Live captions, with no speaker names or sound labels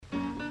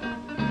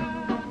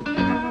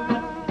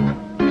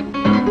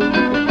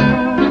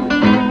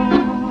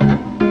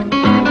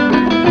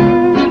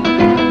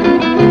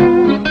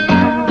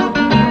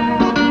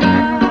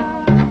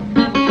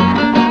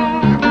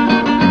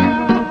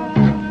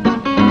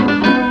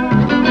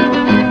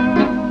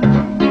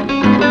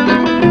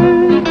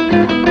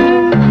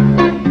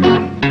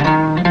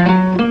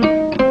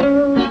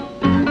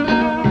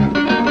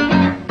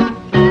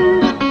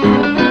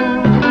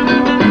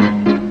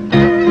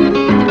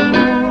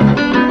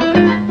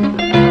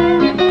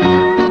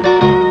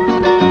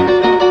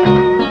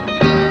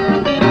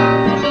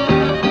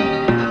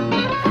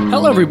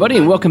everybody,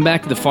 and welcome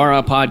back to the Far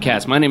Out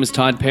Podcast. My name is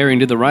Todd Perry,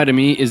 and to the right of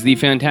me is the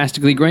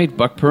fantastically great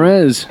Buck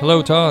Perez.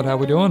 Hello, Todd. How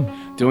we doing?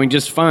 Doing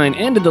just fine.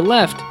 And to the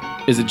left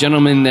is a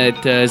gentleman that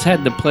has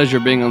had the pleasure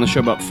of being on the show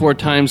about 4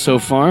 times so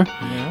far.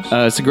 Yes.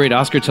 It's the great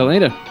Oscar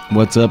Telleda.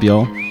 What's up,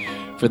 y'all?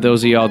 For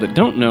those of y'all that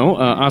don't know,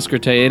 Oscar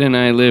Telleda and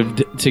I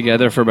lived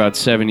together for about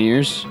 7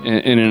 years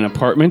in an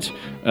apartment,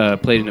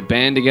 played in a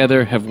band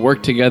together, have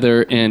worked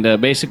together,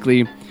 and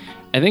basically...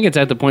 I think it's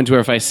at the point where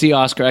if I see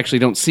Oscar, I actually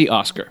don't see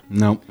Oscar.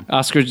 No.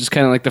 Oscar's just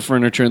kind of like the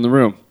furniture in the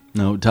room.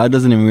 No, Todd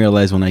doesn't even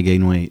realize when I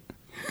gain weight.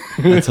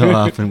 That's how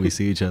often we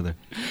see each other.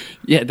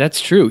 Yeah,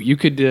 that's true. You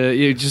could,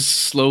 it just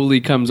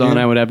slowly comes on.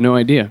 I would have no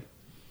idea.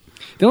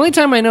 The only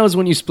time I know is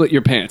when you split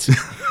your pants.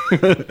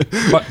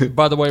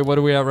 By the way, what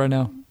are we at right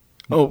now?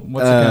 Oh,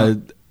 what's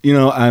the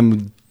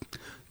count?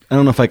 I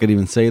don't know if I could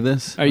even say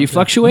this. Are you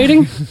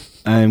fluctuating?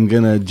 I'm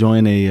going to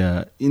join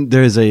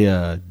there's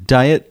a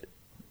diet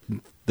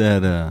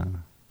that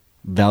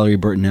Valerie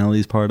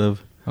Bertinelli's part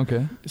of.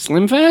 Okay.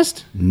 Slim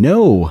Fast?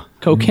 No.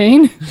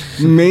 Cocaine?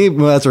 Maybe.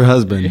 Well, that's her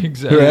husband.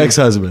 Exactly. Her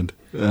ex-husband.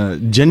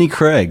 Jenny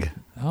Craig.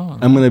 Oh.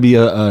 I'm going to be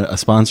a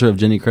sponsor of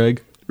Jenny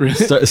Craig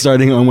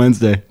starting on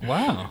Wednesday.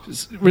 Wow.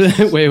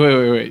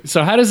 Wait.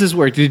 So how does this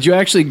work? Did you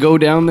actually go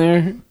down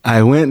there?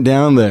 I went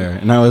down there,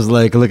 and I was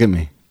like, look at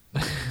me.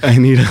 I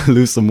need to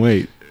lose some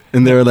weight.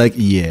 And they were like,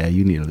 yeah,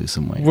 you need to lose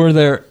some weight. Were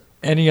there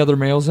any other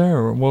males there,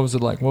 or what was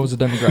it like? What was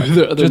the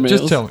demographic?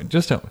 Just tell me.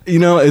 Just tell me. You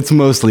know, it's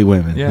mostly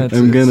women. Yeah,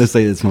 I'm going to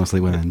say it's mostly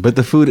women. But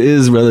the food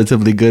is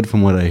relatively good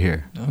from what I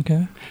hear.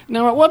 Okay.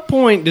 Now, at what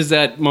point does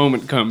that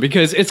moment come?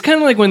 Because it's kind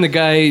of like when the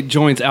guy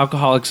joins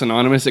Alcoholics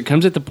Anonymous. It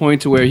comes at the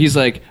point to where he's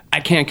like, I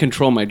can't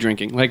control my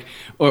drinking, like,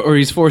 or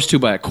he's forced to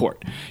by a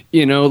court.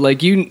 You know,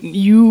 like when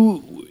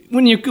you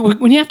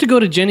have to go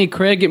to Jenny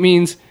Craig, it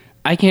means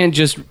I can't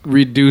just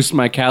reduce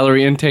my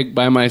calorie intake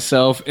by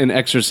myself and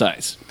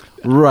exercise.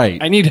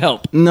 Right. I need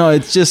help. No,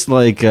 it's just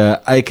like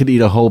I could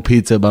eat a whole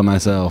pizza by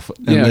myself,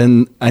 and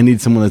then I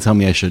need someone to tell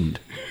me I shouldn't.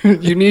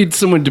 You need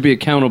someone to be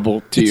accountable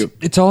to you.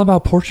 It's all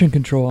about portion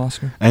control,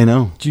 Oscar. I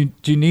know. Do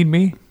you need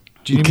me?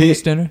 Do you need me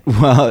this dinner?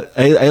 Well,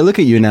 I look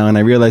at you now, and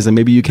I realize that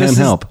maybe you can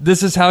help.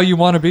 This is how you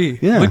want to be.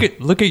 Yeah.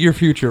 Look at your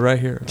future right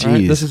here. Jeez.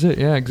 Right? This is it.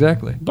 Yeah,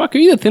 exactly. Buck, are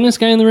you the thinnest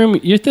guy in the room?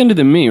 You're thinner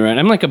than me, right?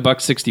 I'm like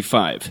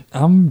 $165.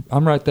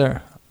 I'm right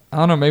there. I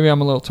don't know. Maybe I'm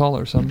a little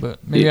taller or something,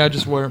 but maybe I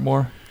just wear it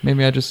more.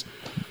 Maybe I just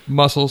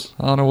muscles.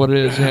 I don't know what it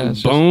is. Yeah,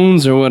 it's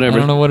bones or whatever. I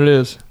don't know what it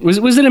is.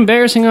 Was it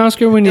embarrassing,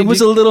 Oscar? When it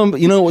was a little.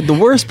 You know, the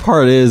worst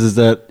part is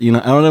that I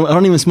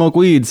don't even smoke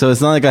weed, so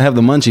it's not like I have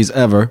the munchies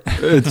ever.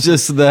 It's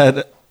just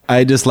that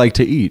I just like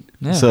to eat.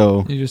 Yeah,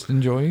 so you just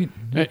enjoy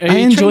eating. I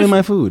enjoy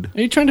my food.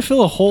 Are you trying to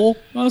fill a hole,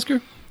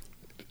 Oscar?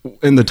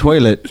 In the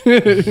toilet.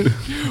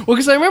 Well,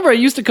 because I remember I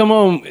used to come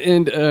home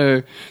and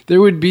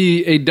there would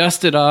be a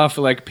dusted off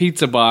like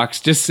pizza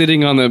box just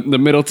sitting on the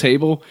middle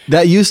table.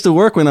 That used to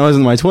work when I was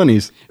in my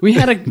 20s. We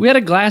had a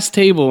glass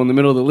table in the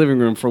middle of the living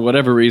room for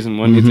whatever reason.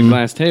 One needs a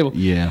glass table.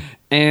 Yeah.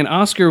 And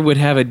Oscar would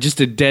have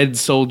just a dead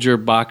soldier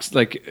box,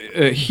 like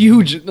a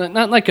huge,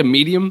 not like a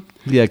medium.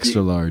 The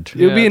extra large.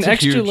 It would be an it's a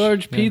extra huge,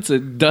 large pizza,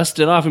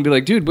 dusted off, and be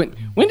like, dude,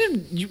 when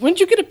did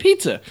you get a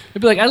pizza?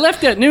 I'd be like, I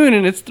left at noon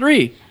and it's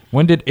 3.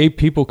 When did 8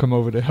 people come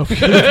over to help you?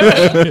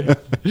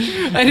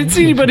 I didn't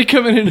see anybody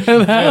come in and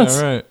out of the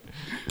house. Yeah, right.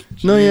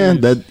 No, yeah,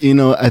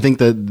 that I think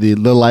that the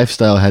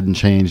lifestyle hadn't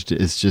changed.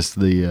 It's just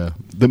the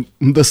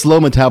slow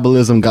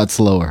metabolism got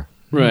slower.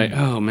 Right.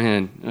 Oh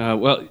man.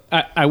 Well,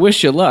 I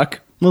wish you luck.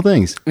 Well,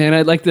 thanks. And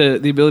I'd like the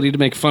ability to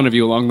make fun of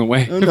you along the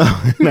way.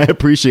 No, and I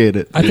appreciate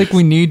it. I think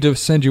we need to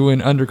send you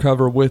in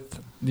undercover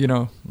with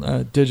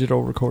a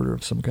digital recorder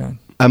of some kind.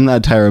 I'm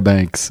not Tyra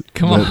Banks.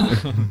 Come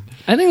on.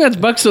 I think that's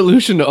Buck's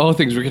solution to all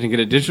things. We're going to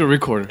get a digital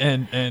recorder.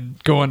 And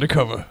go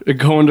undercover.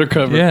 Go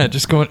undercover. Yeah,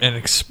 just go and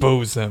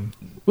expose them.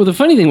 Well, the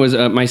funny thing was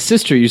my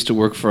sister used to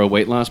work for a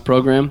weight loss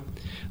program,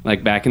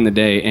 like back in the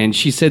day, and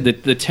she said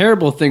that the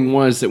terrible thing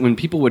was that when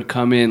people would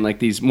come in, like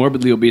these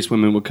morbidly obese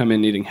women would come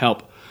in needing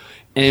help,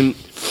 and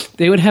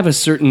they would have a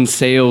certain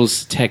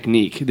sales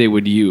technique they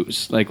would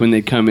use, like when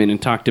they'd come in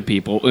and talk to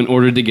people in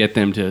order to get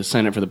them to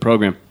sign up for the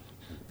program.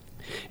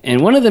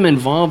 And one of them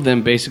involved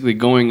them basically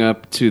going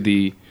up to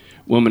the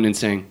woman and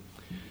saying,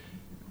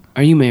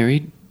 "Are you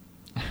married?"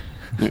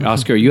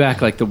 Oscar, you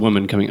act like the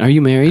woman coming. "Are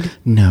you married?"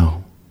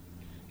 No.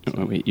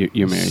 Oh, wait,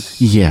 you're married.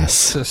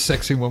 Yes. It's a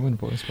sexy woman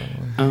voice, by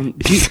the way.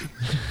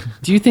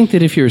 Do you think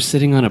that if you were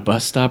sitting on a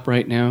bus stop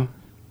right now,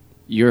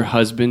 your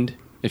husband,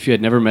 if you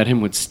had never met him,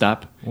 would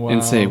stop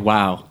and say,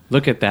 "Wow,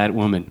 look at that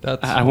woman.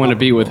 I want to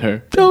be with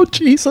her." Oh,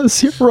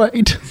 Jesus, you're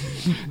right.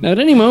 Now, at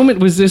any moment,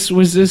 was this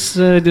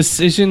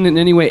decision in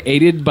any way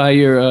aided by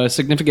your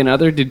significant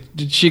other?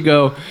 Did she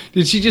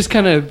just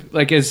kind of,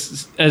 like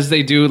as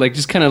they do, like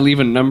just kind of leave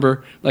a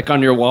number, like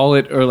on your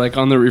wallet or like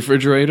on the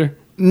refrigerator?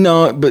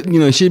 No, but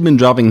she'd been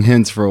dropping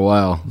hints for a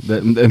while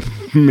that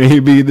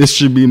maybe this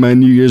should be my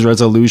New Year's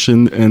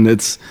resolution, and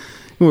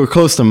we're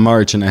close to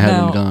March and I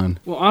haven't gone.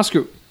 Well,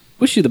 Oscar,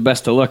 wish you the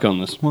best of luck on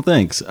this. Well,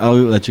 thanks. I'll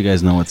let you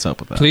guys know what's up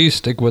with that. Please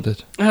stick with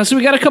it. So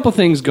we got a couple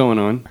things going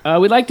on.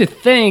 We'd like to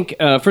thank,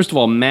 first of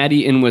all,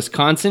 Maddie in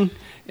Wisconsin.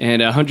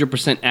 And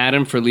 100%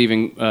 Adam for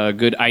leaving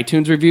good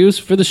iTunes reviews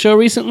for the show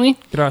recently.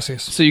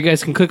 Gracias. So you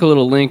guys can click a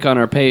little link on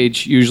our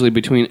page, usually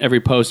between every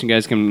post. You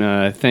guys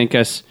can thank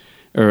us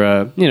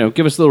or,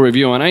 give us a little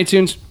review on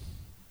iTunes.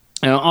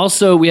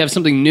 Also, we have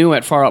something new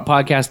at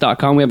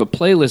faroutpodcast.com. We have a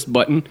playlist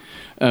button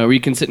where you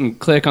can sit and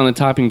click on the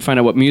top and find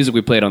out what music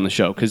we played on the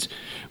show. Because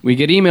we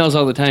get emails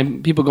all the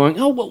time, people going,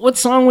 oh, what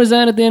song was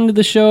that at the end of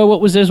the show?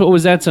 What was this? What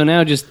was that? So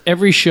now just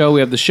every show,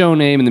 we have the show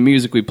name and the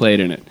music we played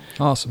in it.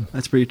 Awesome.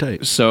 That's pretty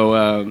tight.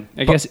 So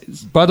I guess...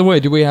 By the way,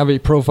 do we have a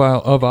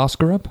profile of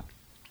Oscar up?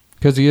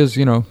 Because he is,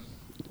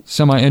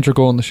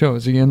 semi-integral in the show.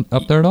 Is he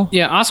up there at all?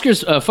 Yeah,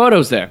 Oscar's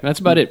photos there. That's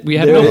about it. We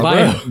have no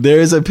bio.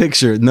 There is a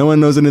picture. No one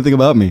knows anything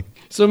about me.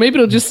 So maybe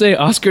it'll just say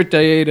Oscar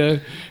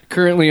Tejeda,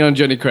 currently on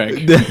Jenny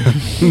Craig.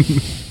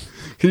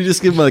 Can you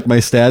just give my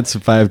stats?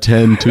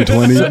 5'10",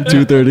 220,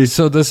 230.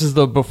 So this is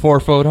the before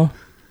photo?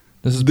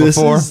 This is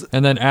before,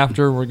 and then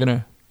after we're going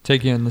to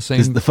take you in the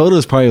same... The photo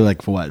is probably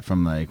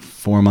from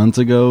 4 months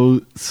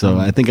ago, so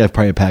I think I've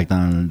probably packed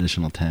on an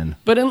additional 10.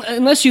 But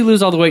unless you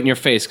lose all the weight in your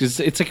face, because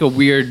it's like a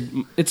weird...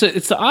 It's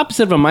the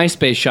opposite of a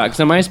MySpace shot,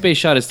 because a MySpace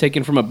shot is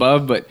taken from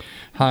above, but...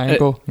 High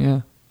angle,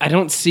 yeah. I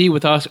don't see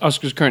with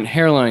Oscar's current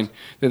hairline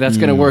that's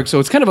going to work, so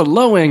it's kind of a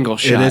low-angle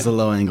shot. It is a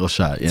low-angle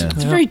shot, yeah.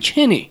 It's very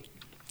chinny.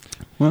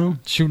 Well,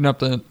 shooting up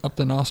the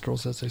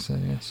nostrils, as they say,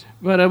 yes.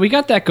 But we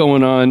got that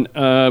going on.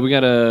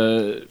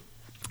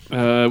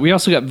 We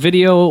also got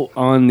video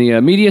on the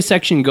media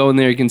section. Go in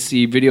there, you can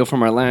see video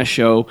from our last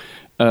show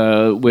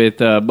with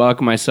Buck,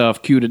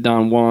 myself, Q to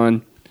Don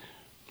Juan,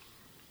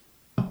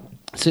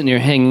 sitting here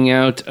hanging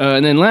out.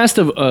 And then last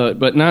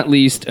but not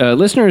least,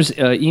 listeners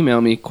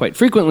email me quite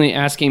frequently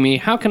asking me,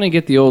 how can I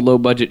get the old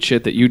low-budget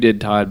shit that you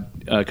did, Todd?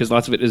 Because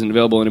lots of it isn't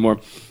available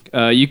anymore.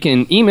 You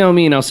can email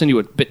me, and I'll send you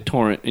a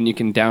BitTorrent, and you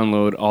can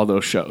download all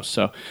those shows.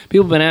 So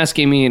people have been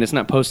asking me, and it's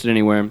not posted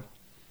anywhere,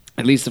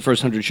 at least the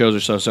first 100 shows or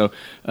so. So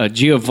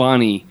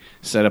Giovanni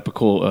set up a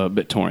cool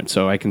BitTorrent.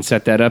 So I can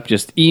set that up.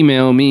 Just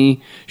email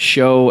me,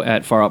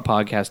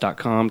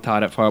 show@faroutpodcast.com,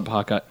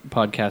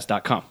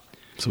 todd@faroutpodcast.com.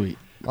 Sweet.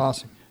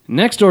 Awesome.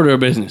 Next order of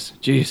business.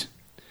 Jeez.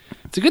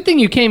 It's a good thing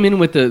you came in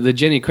with the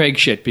Jenny Craig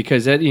shit,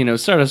 because that,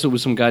 started us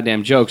with some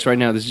goddamn jokes. Right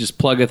now, this is just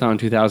Plugathon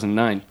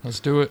 2009. Let's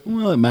do it.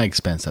 Well, at my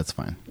expense, that's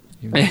fine.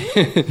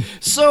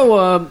 So,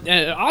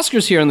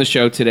 Oscar's here on the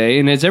show today,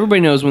 and as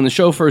everybody knows, when the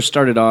show first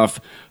started off,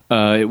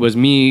 it was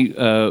me,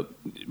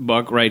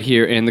 Buck, right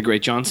here, and the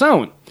great John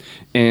Sowen.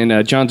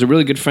 And John's a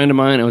really good friend of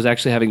mine. I was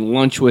actually having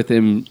lunch with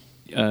him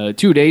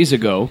 2 days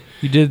ago.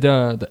 You did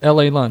the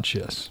L.A. lunch,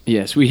 yes.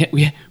 Yes, we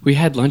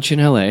had lunch in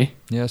L.A.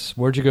 Yes,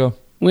 where'd you go?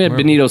 We had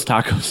Benito's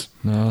Tacos.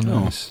 Oh,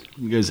 nice.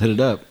 You guys hit it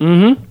up.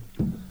 Mm-hmm.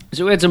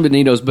 So we had some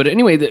Benitos, but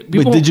anyway, Wait,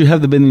 did you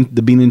have the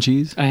bean and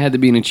cheese? I had the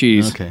bean and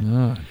cheese. Okay.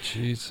 Oh,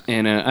 jeez.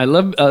 And I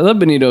love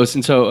Benitos,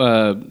 and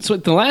so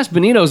the last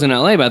Benitos in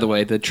LA, by the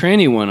way, the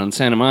tranny one on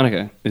Santa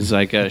Monica is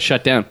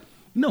shut down.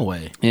 No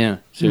way. Yeah,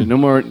 so no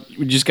more.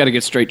 We just got to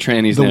get straight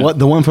trannies now.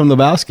 The one from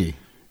Lebowski.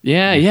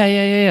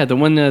 Yeah. The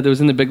one that was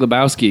in the Big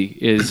Lebowski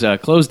is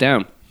closed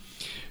down.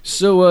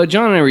 So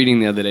John and I were eating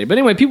the other day. But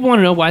anyway, people want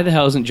to know, why the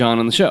hell isn't John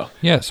on the show?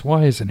 Yes,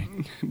 why isn't he?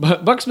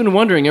 But Buck's been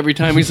wondering every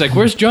time. He's like,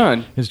 where's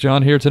John? Is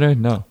John here today?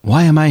 No.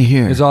 Why am I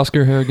here? Is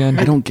Oscar here again?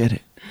 I don't get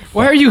it.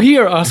 Why are you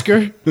here,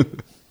 Oscar?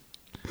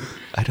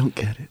 I don't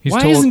get it.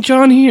 Why isn't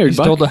John here, He's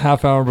Buck? told a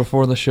half hour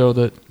before the show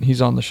that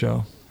he's on the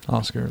show.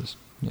 Oscar is,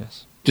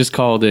 yes. Just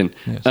called in.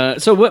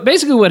 Yes. So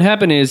what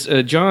happened is,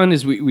 John,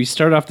 is we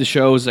start off the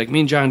show, it was like, me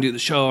and John do the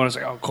show, and I was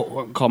like, I'll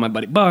call my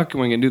buddy Buck, and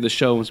we're going to do the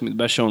show, it's going to be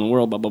the best show in the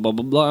world, blah, blah, blah,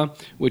 blah, blah,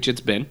 which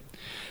it's been.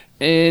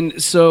 And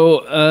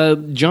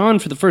so John,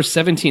 for the first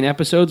 17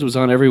 episodes, was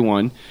on every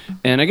one.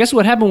 And I guess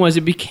what happened was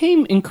it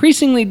became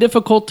increasingly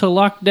difficult to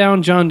lock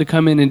down John to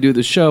come in and do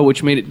the show,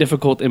 which made it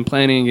difficult in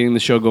planning and getting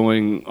the show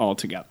going all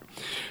together.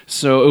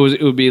 So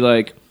it would be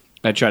like,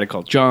 I'd try to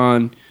call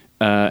John,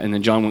 and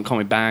then John wouldn't call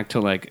me back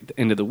till like the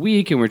end of the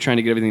week, and we're trying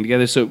to get everything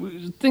together. So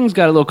things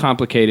got a little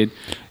complicated.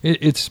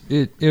 It's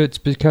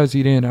because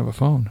he didn't have a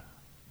phone,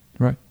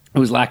 right? It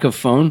was lack of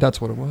phone? That's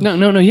what it was.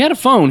 No, he had a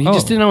phone. He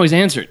just didn't always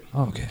answer it.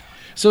 Oh, okay.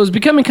 So it was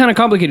becoming kind of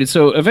complicated.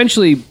 So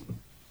eventually,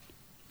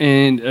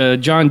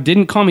 and John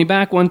didn't call me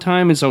back one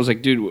time, and so I was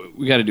like, dude,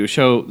 we got to do a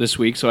show this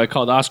week. So I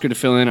called Oscar to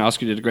fill in.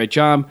 Oscar did a great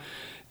job.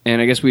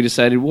 And I guess we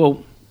decided,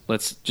 well,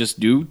 let's just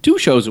do 2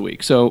 shows a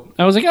week. So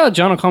I was like, oh,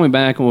 John will call me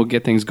back, and we'll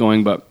get things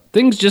going. But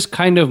things just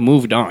kind of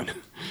moved on.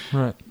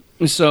 Right.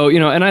 So,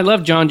 and I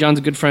love John. John's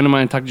a good friend of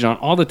mine. I talk to John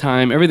all the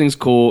time. Everything's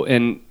cool.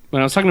 And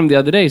when I was talking to him the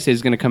other day, he said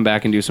he's going to come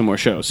back and do some more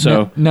shows.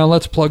 So now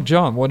let's plug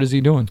John. What is he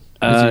doing?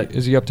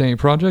 Is he up to any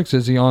projects?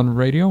 Is he on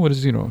radio? What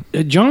is he doing?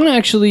 John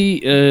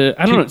actually,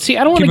 I don't know. See,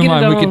 I don't want to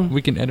get into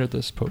we can edit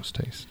this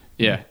post-haste.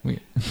 Yeah.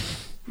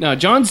 No,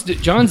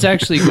 John's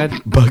actually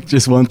got... Buck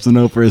just wants to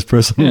know for his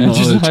personal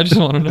knowledge. I just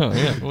want to know.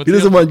 Yeah. He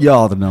doesn't want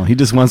y'all to know. He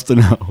just wants to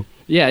know.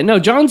 Yeah, no,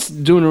 John's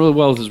doing really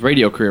well with his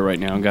radio career right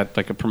now and got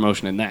like a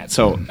promotion in that.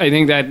 So I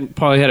think that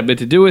probably had a bit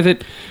to do with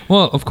it.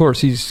 Well, of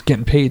course, he's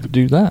getting paid to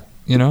do that.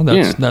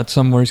 That's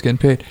somewhere he's getting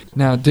paid.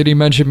 Now, did he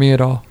mention me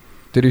at all?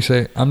 Did he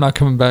say, I'm not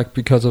coming back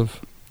because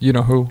of You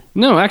know who?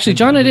 No, actually,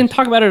 John, I didn't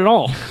talk about it at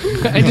all.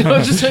 I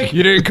was just like,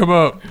 You didn't come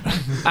up.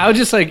 I was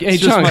just like, hey,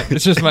 It's John.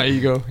 it's just my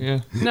ego. Yeah.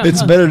 No,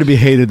 It's better to be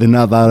hated than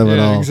not thought of at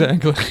Yeah, all.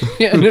 exactly.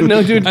 yeah,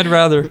 no, dude. I'd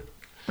rather.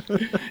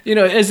 You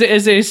know, as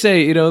they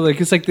say, you know, like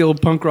it's like the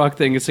old punk rock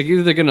thing. It's like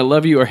either they're gonna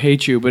love you or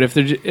hate you. But if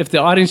the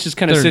audience just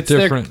kind of They're sits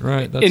different, there,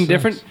 right? That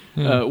indifferent, sucks.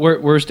 Yeah.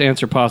 worst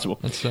answer possible.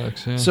 That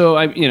sucks. Yeah. So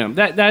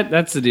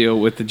that's the deal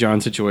with the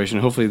John situation.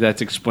 Hopefully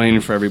that's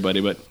explained for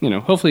everybody. But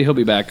hopefully he'll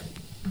be back.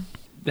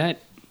 That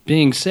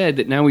being said,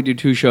 that now we do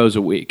 2 shows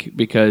a week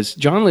because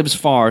John lives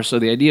far. So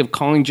the idea of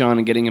calling John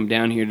and getting him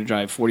down here to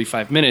drive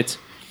 45 minutes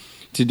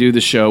to do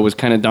the show was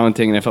kind of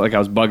daunting, and I felt like I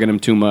was bugging him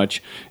too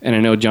much. And I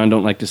know John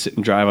don't like to sit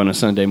and drive on a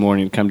Sunday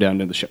morning to come down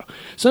to the show.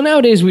 So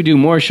nowadays we do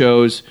more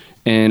shows,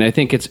 and I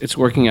think it's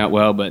working out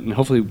well. But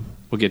hopefully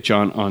we'll get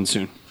John on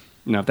soon.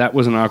 Now, if that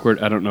wasn't awkward,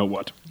 I don't know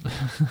what.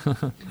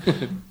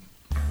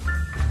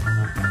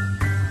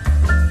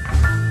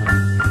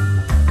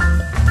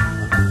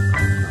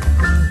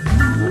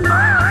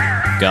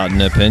 Got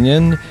an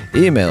opinion?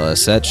 Email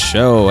us at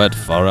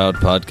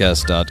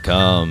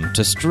show@faroutpodcast.com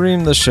to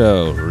stream the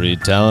show,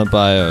 read talent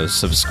bios,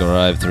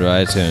 subscribe through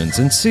iTunes,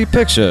 and see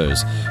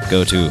pictures.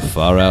 Go to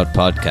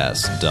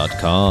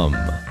faroutpodcast.com.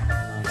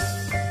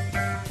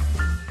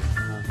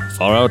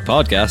 Far Out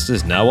Podcast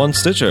is now on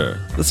Stitcher.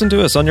 Listen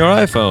to us on your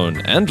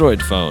iPhone,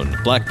 Android phone,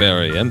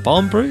 BlackBerry, and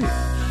Palm Pre.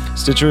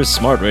 Stitcher is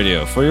smart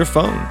radio for your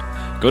phone.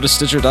 Go to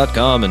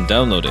Stitcher.com and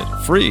download it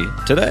free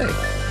today.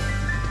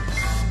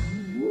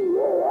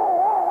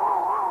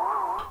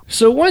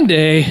 So one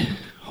day,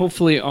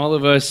 hopefully all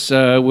of us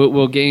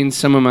will gain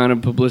some amount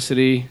of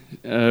publicity,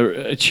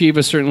 achieve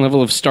a certain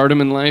level of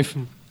stardom in life.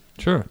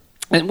 Sure.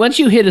 And once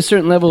you hit a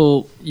certain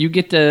level, you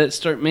get to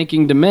start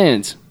making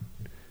demands.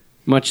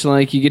 Much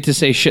like you get to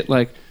say shit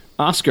like,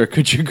 Oscar,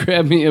 could you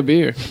grab me a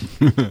beer?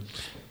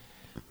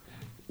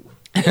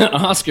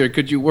 Oscar,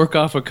 could you work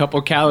off a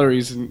couple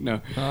calories? No.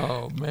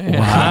 Oh man.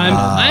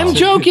 I'm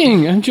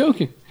joking. I'm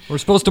joking. We're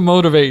supposed to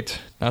motivate,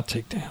 not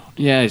take down.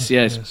 Yes.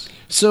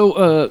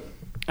 So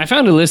I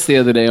found a list the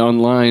other day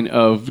online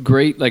of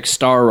great like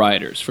star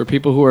riders for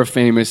people who are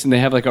famous, and they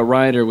have like a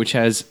rider which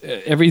has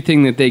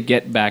everything that they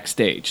get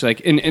backstage. Like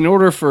in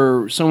order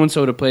for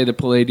so-and-so to play the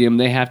Palladium,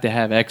 they have to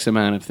have X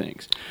amount of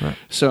things. Right.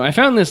 So I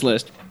found this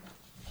list.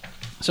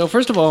 So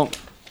first of all,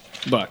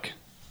 Buck,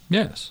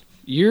 Yes.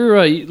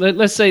 you're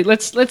let's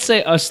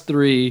say us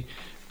three,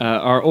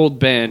 our old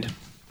band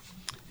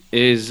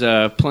is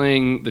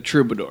playing the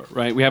Troubadour,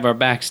 right? We have our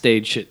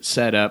backstage shit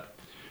set up.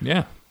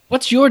 Yeah.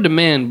 What's your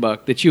demand,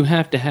 Buck, that you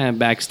have to have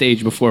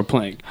backstage before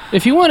playing?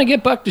 If you want to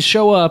get Buck to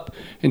show up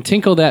and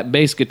tinkle that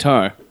bass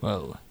guitar.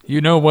 Well,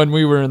 when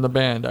we were in the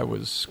band, I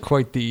was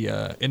quite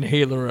the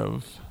inhaler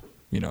of,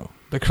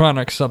 the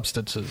chronic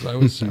substances. I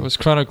was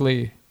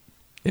chronically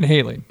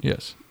inhaling.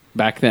 Yes.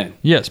 Back then.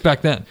 Yes,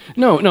 back then.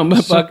 No,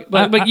 but So, Buck,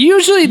 but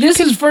usually this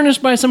is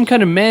furnished by some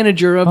kind of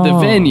manager of the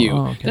venue.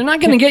 Oh, okay. They're not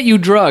going to get you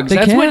drugs. They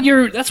That's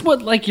can't?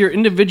 what like your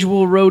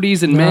individual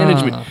roadies and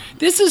management.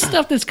 This is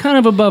stuff that's kind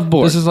of above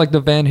board. This is like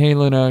the Van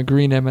Halen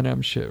green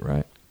M&M shit,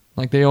 right?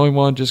 Like they only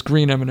want just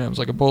green M&Ms,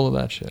 like a bowl of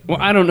that shit. Well,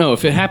 I don't know.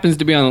 If it happens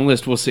to be on the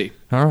list, we'll see.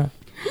 All right.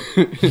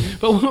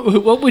 But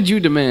what would you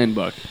demand,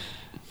 Buck?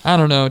 I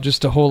don't know,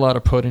 just a whole lot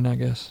of pudding, I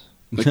guess.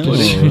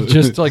 Oh.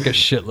 Just like a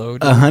shitload.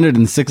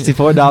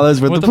 $164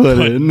 worth of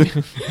pudding.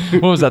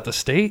 What was that? The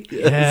state?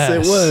 Yes, it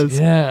was.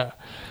 Yeah,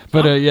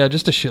 but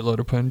just a shitload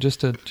of pudding,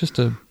 just to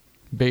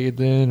bathe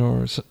in,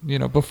 or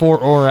before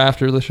or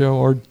after the show,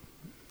 or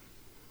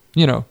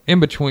in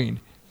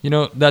between.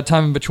 That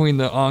time in between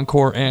the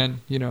encore and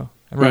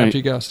right after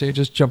you get off stage,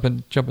 just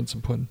jumping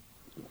some pudding.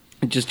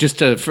 Just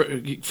to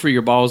free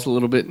your balls a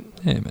little bit.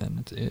 Hey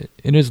man,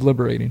 it is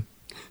liberating.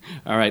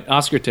 All right,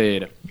 Oscar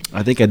Tejeda.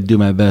 I think I'd do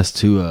my best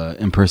to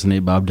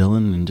impersonate Bob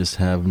Dylan and just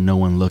have no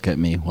one look at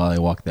me while I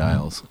walk the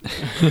aisles.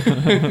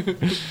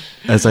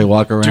 As I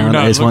walk around,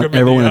 I just want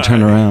everyone to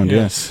turn around.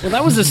 Yes. Well,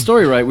 that was the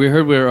story, right? We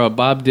heard where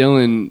Bob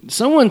Dylan...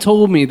 Someone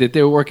told me that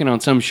they were working on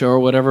some show or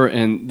whatever,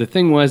 and the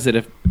thing was that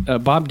if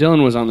Bob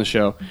Dylan was on the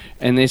show,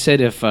 and they said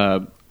if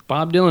Bob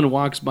Dylan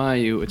walks by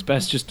you, it's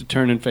best just to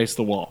turn and face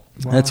the wall.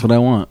 Wow. That's what I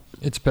want.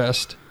 It's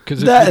best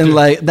because That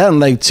and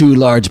like 2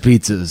 large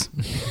pizzas.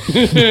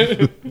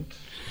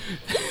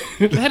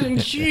 That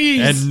and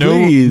cheese. and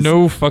please.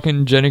 no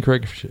fucking Jenny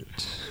Craig shit.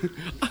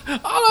 All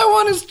I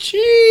want is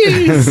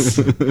cheese.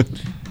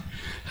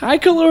 High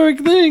caloric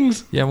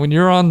things. Yeah, when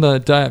you're on the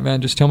diet,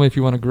 man, just tell me if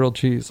you want a grilled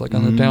cheese, like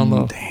on the down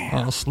low.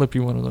 I'll slip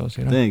you one of those.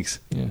 Thanks.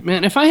 Yeah.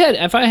 Man, if I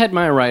had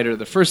my rider,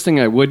 the first thing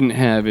I wouldn't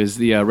have is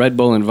the Red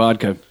Bull and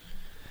vodka.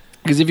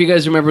 Because if you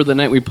guys remember the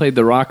night we played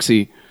the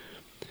Roxy,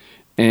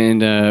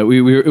 and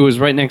it was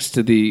right next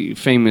to the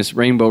famous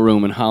Rainbow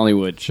Room in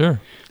Hollywood.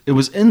 Sure. It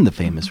was in the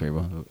famous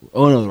Rainbow.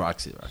 Oh no, the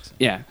Roxy.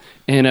 Yeah,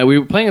 and we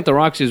were playing at the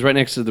Roxy. It was right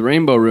next to the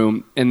Rainbow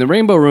Room, and the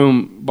Rainbow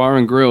Room Bar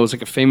and Grill is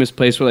like a famous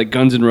place where like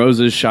Guns N'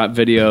 Roses shot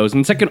videos,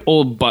 and it's like an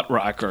old butt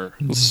rocker.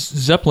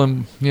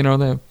 Zeppelin, they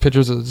have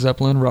pictures of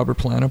Zeppelin, Robert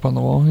Plant up on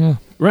the wall. Yeah,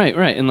 right,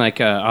 and like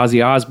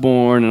Ozzy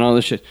Osbourne and all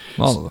this shit.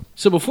 All of them.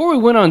 So before we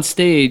went on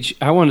stage,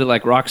 I wanted to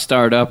like rock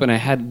star it up, and I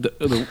had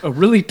a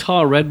really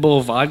tall Red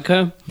Bull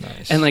vodka,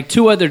 and like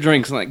 2 other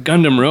drinks, and like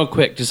gunned them real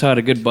quick, just so I had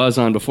a good buzz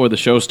on before the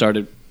show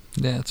started.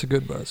 Yeah, it's a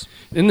good buzz.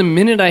 Then the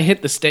minute I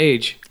hit the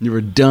stage, you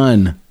were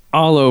done.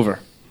 All over.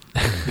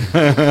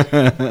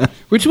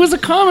 Which was a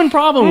common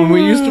problem when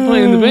we used to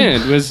play in the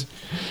band. Was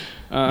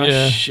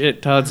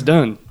shit, Todd's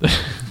done.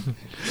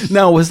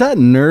 Now, was that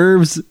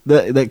nerves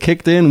that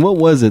kicked in? What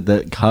was it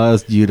that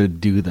caused you to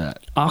do that?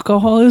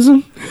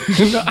 Alcoholism?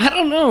 I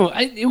don't know.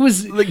 It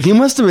was like you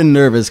must have been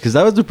nervous because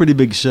that was a pretty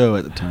big show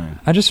at the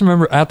time. I just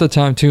remember at the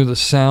time too, the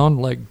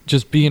sound, like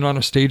just being on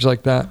a stage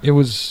like that. It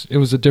was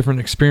a different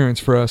experience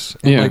for us.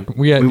 And like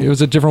it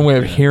was a different way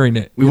of hearing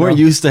it. We weren't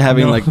used to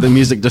having like the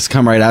music just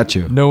come right at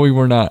you. No, we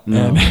were not.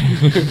 No.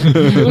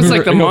 It was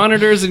like the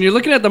monitors, and you're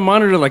looking at the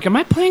monitor like, "Am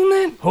I playing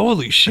that?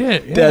 Holy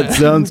shit! Yeah. That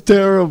sounds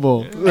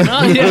terrible."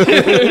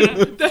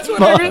 That's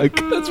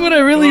what I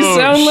really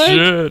sound like.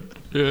 Shit.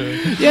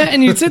 Yeah,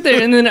 and you'd sit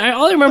there, and then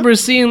all I remember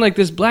is seeing like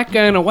this black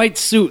guy in a white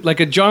suit, like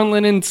a John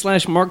Lennon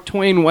 / Mark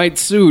Twain white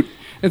suit,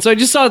 and so I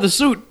just saw the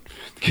suit.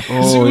 It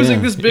was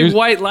like this big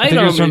white light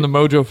on me. From the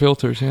Mojo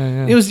Filters,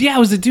 yeah. It was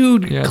the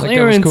dude,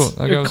 Clarence.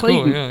 That guy was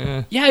cool.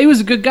 Yeah, he was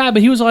a good guy,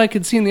 but he was all I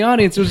could see in the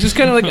audience. It was just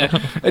kind of like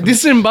a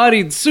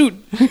disembodied suit,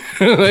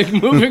 like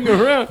moving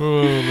around.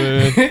 Oh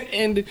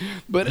man!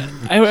 But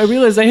I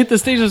realized I hit the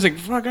stage. I was like,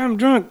 "Fuck, I'm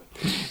drunk."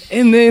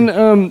 And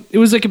then it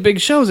was like a big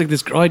show. It was like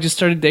this girl I just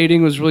started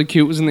dating was really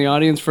cute. Was in the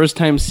audience, first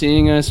time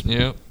seeing us.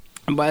 Yeah.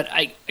 But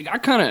I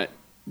got kind of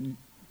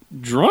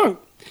drunk,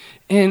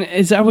 and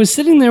as I was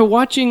sitting there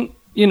watching.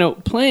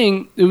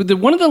 Playing,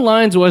 one of the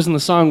lines in the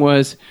song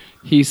was,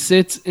 he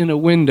sits in a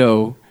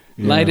window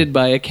lighted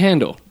by a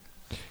candle.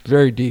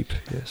 Very deep,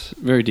 yes.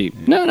 Very deep.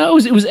 No,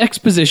 it was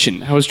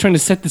exposition. I was trying to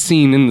set the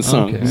scene in the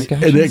song. Okay,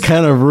 and it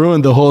kind of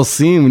ruined the whole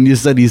scene when you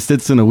said he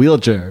sits in a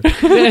wheelchair.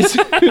 Yes.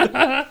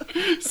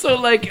 So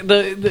like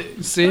the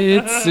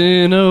sits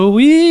in a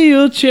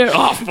wheelchair.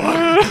 Oh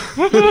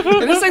fuck!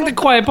 And it's like the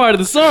quiet part of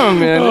the song,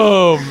 man.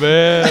 Oh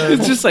man!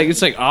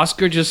 It's like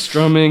Oscar just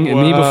strumming,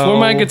 and me before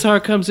my guitar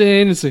comes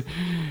in. It's like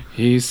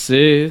he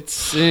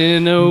sits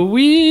in a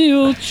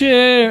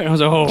wheelchair. And I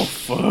was like, oh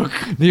fuck!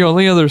 The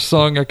only other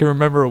song I can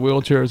remember a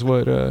wheelchair is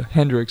what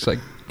Hendrix like.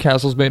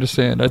 Castles Made of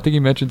Sand. I think he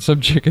mentioned some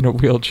chick in a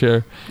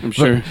wheelchair. I'm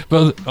sure,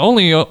 but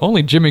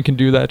only Jimmy can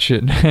do that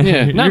shit.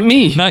 Yeah, not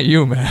me, not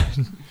you, man.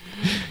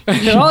 All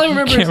I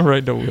remember can't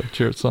write no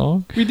wheelchair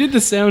song. We did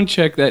the sound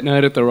check that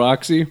night at the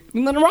Roxy.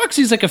 And the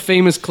Roxy's like a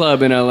famous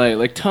club in LA.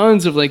 Like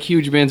tons of like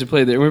huge bands have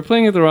played there. We were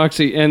playing at the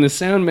Roxy, and the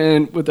sound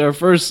man with our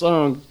first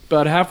song,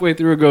 about halfway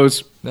through,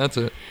 goes, "That's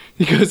it."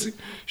 He goes,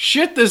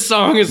 "Shit, this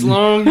song is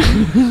long.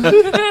 Is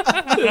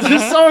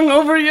this song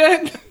over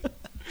yet?"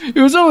 It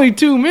was only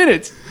 2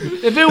 minutes.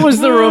 If it was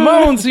the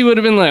Ramones, he would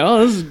have been like,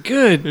 "Oh, this is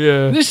good."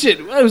 Yeah. This shit.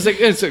 I was like,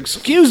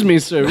 "Excuse me,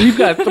 sir. We've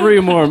got 3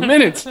 more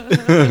minutes.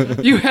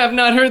 You have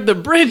not heard the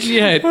bridge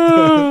yet.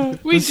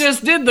 We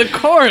just did the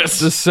chorus."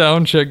 The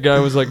sound check guy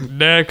was like,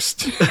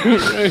 "Next."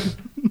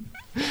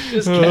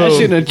 Just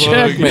cashing a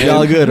check, man.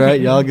 Y'all good,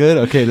 right? Y'all good?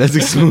 Okay, let's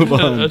just move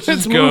on. Let's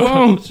move go.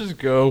 on. Let's just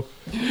go.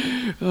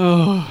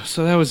 Oh,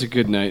 so that was a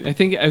good night. I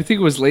think it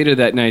was later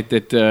that night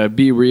that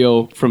Be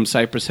Real from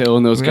Cypress Hill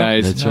and those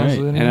guys. That's right.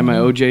 And I had my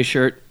OJ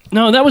shirt.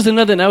 No, that was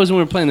another. That was when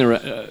we were playing the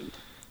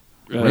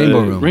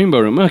Rainbow Room.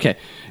 Rainbow Room. Okay.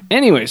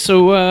 Anyway,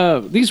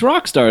 so these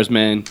rock stars,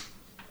 man,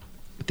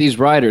 these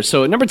riders.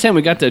 So at number 10,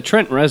 we got to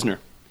Trent Reznor.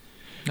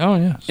 Oh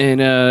yeah.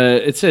 And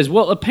it says,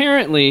 well,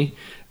 apparently,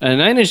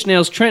 9 Inch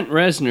Nails Trent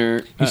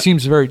Reznor. He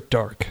seems very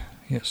dark.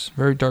 Yes,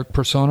 very dark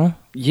persona.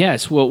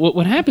 Yes. Well,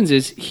 what happens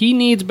is he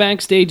needs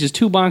backstage is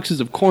 2 boxes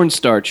of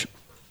cornstarch.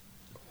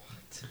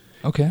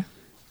 Okay.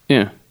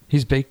 Yeah.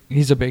 He's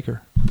a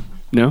baker.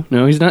 No,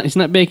 he's not. He's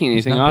not baking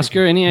anything. Not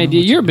Oscar, baking. any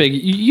idea? You're big.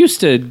 You used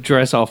to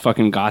dress all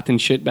fucking goth and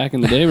shit back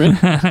in the day,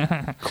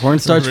 right?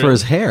 Cornstarch for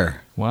his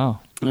hair. Wow.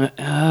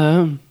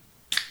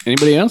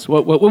 Anybody else?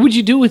 What would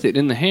you do with it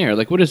in the hair?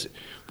 Like, what is?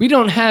 We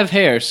don't have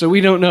hair, so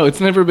we don't know. It's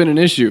never been an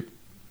issue.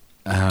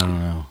 I don't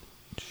know.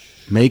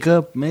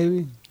 Makeup,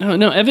 maybe? Oh,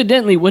 no.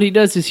 Evidently, what he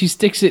does is he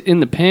sticks it in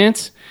the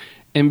pants,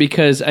 and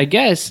because I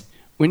guess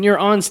when you're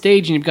on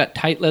stage and you've got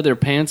tight leather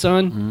pants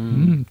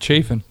on,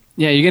 chafing.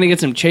 Yeah, you're gonna get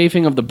some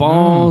chafing of the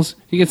balls.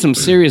 You get some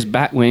serious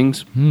bat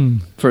wings.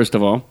 First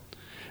of all,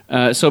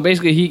 so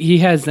basically he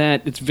has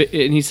that.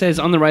 And he says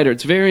on the writer,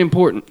 it's very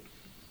important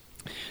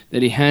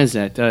that he has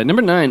that.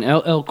 Number 9,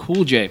 LL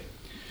Cool J.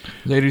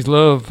 Ladies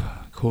love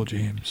Cool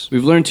James.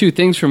 We've learned 2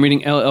 things from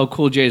reading LL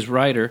Cool J's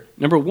writer.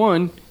 Number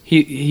 1,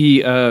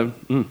 he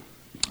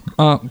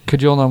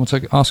could you hold on 1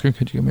 second? Oscar,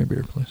 could you give me a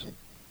beer, please?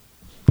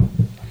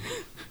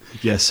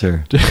 Yes,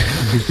 sir.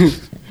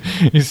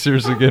 He's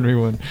seriously getting me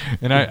one.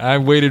 And I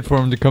waited for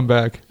him to come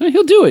back.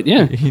 He'll do it,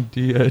 yeah. He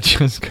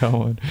just got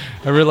one.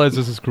 I realize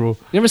this is cruel.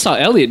 Never saw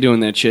Elliot doing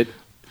that shit.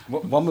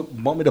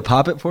 Want me to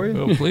pop it for you?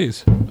 Oh,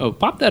 please. Oh,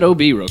 pop that OB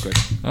real quick.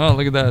 Oh,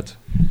 look at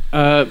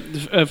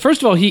that.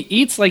 First of all, he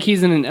eats like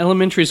he's in an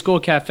elementary school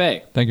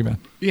cafe. Thank you, man.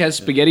 He has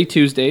spaghetti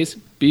Tuesdays,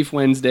 beef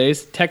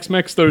Wednesdays,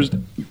 Tex-Mex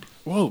Thursdays.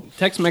 Whoa,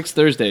 Tex-Mex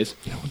Thursdays.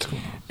 Yeah, what's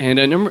going on?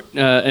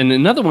 And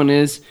another one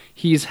is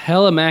he's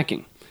hella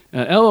macking.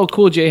 LL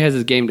Cool J has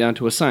his game down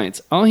to a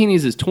science. All he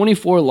needs is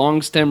 24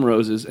 long stem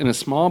roses and a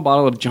small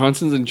bottle of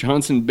Johnson &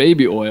 Johnson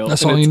baby oil.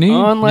 That's all you need.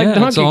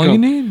 That's all Kong. You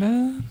need,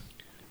 man.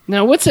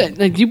 Now, what's that?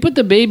 Like, do you put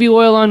the baby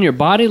oil on your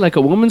body like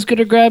a woman's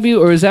gonna grab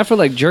you, or is that for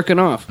like jerking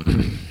off?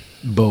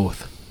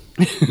 Both.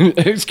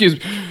 Excuse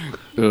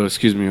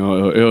me.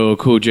 LL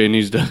Cool J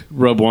needs to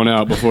rub one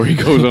out before he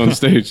goes on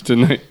stage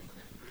tonight.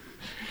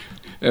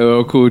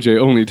 LL Cool J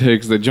only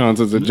takes the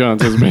Johnson's &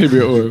 Johnson's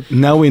baby oil.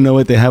 Now we know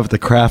what they have at the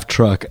craft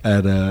truck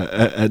at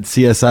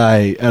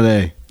CSI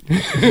LA.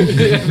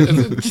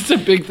 Just a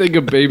big thing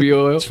of baby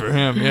oil. It's for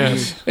him,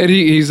 yes. And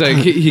he's like,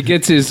 he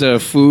gets his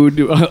food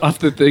off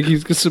the thing.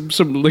 He's got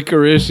some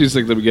licorice. He's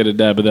like, let me get a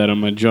dab of that on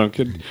my junk.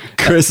 And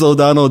Chris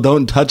O'Donnell,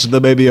 don't touch the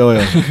baby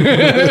oil.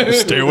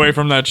 Stay away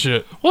from that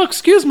shit. well,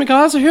 excuse me,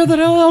 guys. I hear that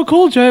LL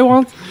Cool J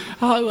wants.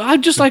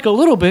 I'd just like a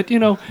little bit,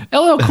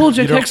 LL Cool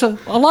J takes a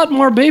lot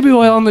more baby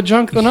oil on the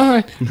junk than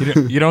I.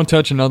 You don't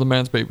touch another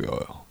man's baby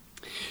oil.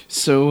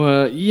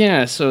 So,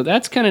 so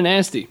that's kind of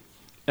nasty.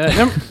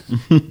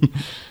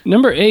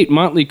 Number 8,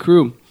 Motley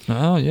Crue.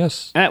 Oh,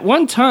 yes. At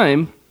one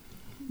time,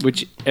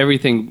 which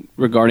everything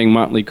regarding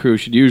Motley Crue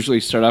should usually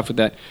start off with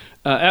that.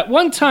 At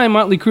one time,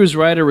 Motley Crue's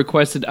writer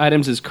requested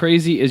items as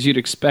crazy as you'd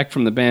expect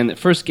from the band that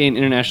first gained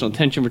international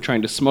attention for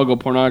trying to smuggle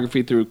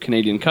pornography through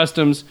Canadian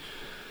customs.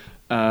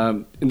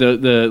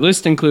 The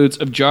list includes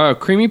a jar of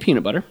creamy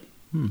peanut butter.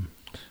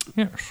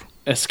 Yes.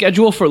 A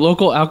schedule for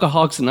local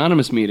Alcoholics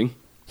Anonymous meeting.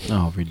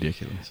 Oh,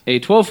 ridiculous. A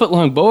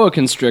 12-foot-long boa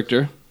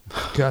constrictor.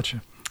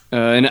 Gotcha.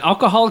 An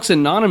Alcoholics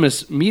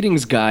Anonymous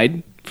meetings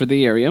guide for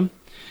the area.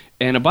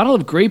 And a bottle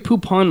of Grey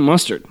Poupon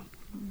mustard.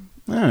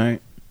 All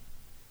right.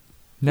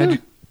 Now,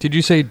 did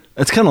you say...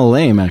 That's kind of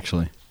lame,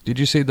 actually. Did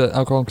you say the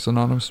Alcoholics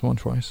Anonymous one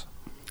twice?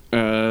 Did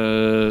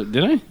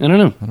I? I don't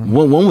know.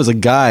 One was a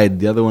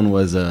guide. The other one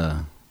was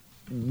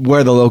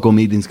where the local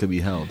meetings could be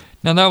held.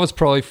 Now, that was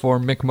probably for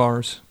Mick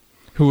Mars,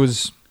 who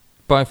was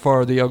by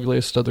far the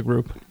ugliest of the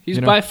group. He's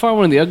by far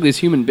one of the ugliest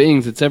human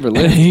beings that's ever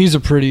lived. He's a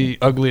pretty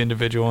ugly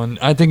individual, and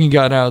I think he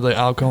got out of the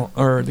alcohol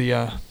or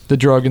the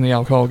drug and the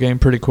alcohol game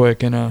pretty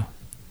quick. And I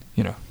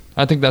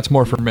think that's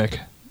more for Mick.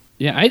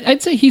 Yeah,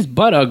 I'd say he's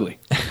butt ugly.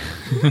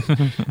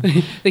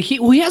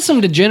 He has some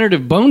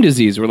degenerative bone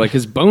disease where like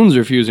his bones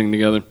are fusing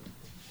together.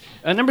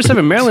 Number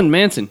 7, Marilyn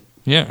Manson.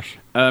 Yes.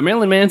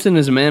 Marilyn Manson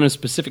is a man of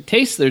specific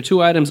tastes. There are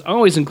 2 items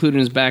always included in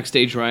his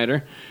backstage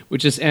rider,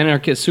 which this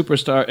anarchist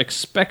superstar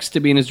expects to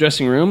be in his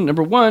dressing room.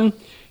 Number 1,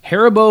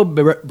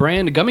 Haribo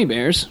brand gummy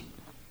bears.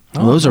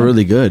 Oh, those are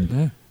really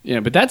good.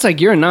 Yeah, but that's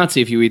like you're a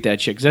Nazi if you eat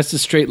that shit, because that's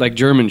just straight like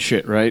German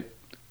shit, right?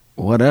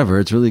 Whatever,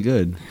 it's really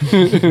good.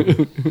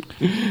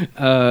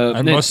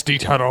 I must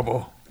eat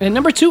Haribo. And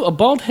number 2, a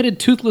bald-headed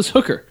toothless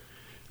hooker.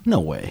 No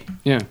way.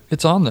 Yeah.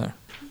 It's on there.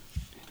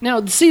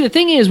 Now, see, the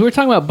thing is, we were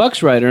talking about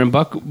Buck's rider, and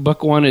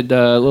Buck wanted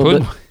a little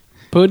bit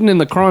pudding in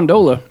the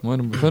crondola.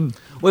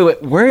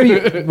 Wait, where are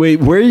you?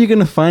 Where are you going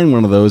to find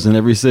one of those in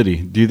every city?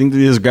 Do you think they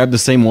just grab the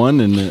same one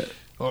and?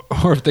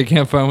 Or if they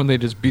can't find one, they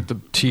just beat the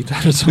teeth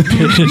out of some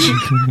bitch.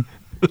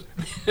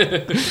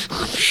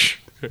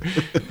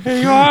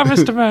 Here you are,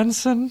 Mr.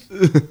 Manson.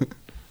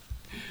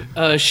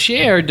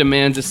 Cher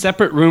demands a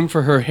separate room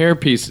for her hair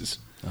pieces.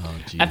 Oh,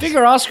 geez. I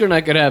figure Oscar and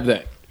I could have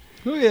that.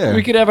 Oh yeah.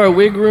 We could have our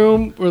wig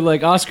room where,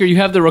 like, Oscar, you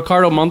have the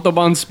Ricardo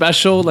Montalban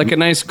special, like a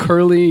nice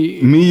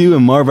curly... Me, you,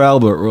 and Marv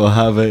Albert will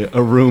have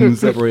a room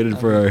separated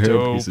for our hair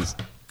pieces.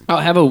 I'll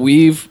have a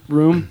weave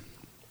room.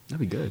 That'd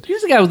be good.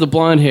 Here's the guy with the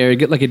blonde hair.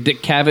 Get like a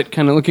Dick Cavett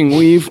kind of looking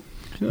weave.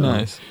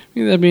 Nice. I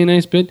think that'd be a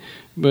nice bit.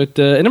 But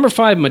at number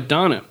 5,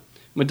 Madonna.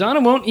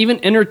 Madonna won't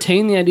even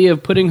entertain the idea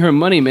of putting her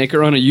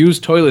moneymaker on a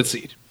used toilet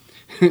seat.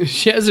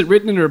 She has it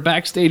written in her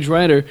backstage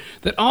rider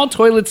that all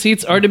toilet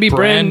seats are to be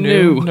brand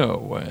new. No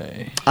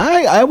way.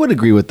 I would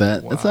agree with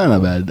that. Wow. That's not a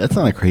bad. That's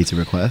not a crazy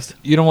request.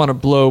 You don't want to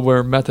blow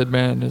where Method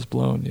Man is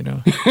blown, you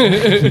know.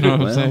 You know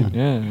what I'm saying?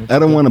 Yeah. I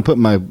don't want to put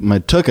my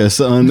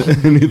tuchus on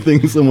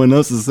anything someone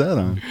else has sat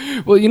on.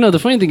 Well, you know, the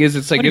funny thing is,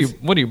 it's like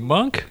what are you,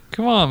 monk?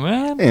 Come on,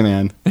 man. Hey,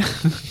 man.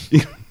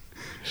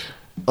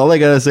 All I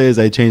gotta say is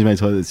I change my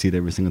toilet seat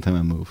every single time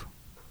I move.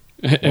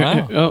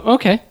 Wow. Oh,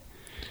 okay.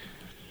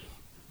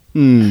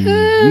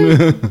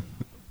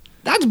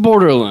 That's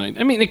borderline.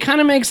 I mean, it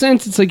kind of makes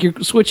sense. It's like you're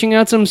switching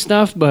out some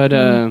stuff, but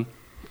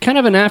kind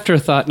of an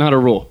afterthought, not a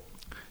rule.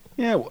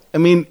 Yeah, I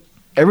mean,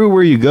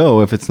 everywhere you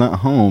go, if it's not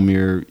home,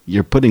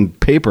 you're putting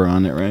paper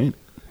on it, right?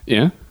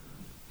 Yeah.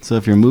 So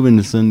if you're moving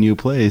to some new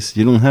place,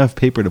 you don't have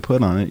paper to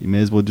put on it. You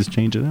may as well just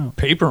change it out.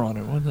 Paper on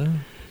it? What's that?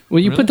 Well,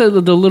 you put the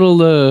little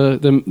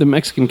the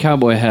Mexican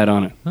cowboy hat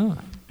on it. Oh.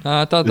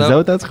 I thought Is that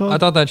what that's called? I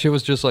thought that shit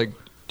was just like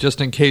just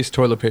in case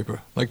toilet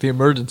paper, like the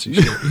emergency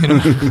shit. You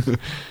know,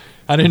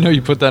 I didn't know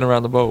you put that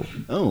around the boat.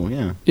 Oh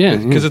yeah. Yeah,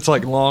 Because it's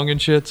like long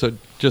and shit. So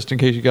just in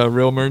case you got a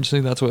real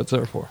emergency, that's what it's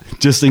there for.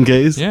 Just in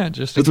case. Yeah,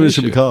 just in That's what it case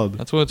should be shit. called.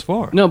 That's what it's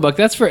for. No, Buck,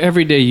 that's for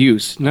everyday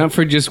use, not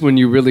for just when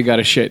you really got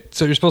to shit.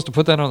 So you're supposed to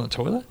put that on the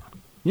toilet?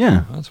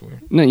 Yeah. That's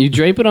weird. No, you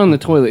drape it on the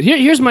toilet.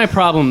 Here's my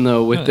problem,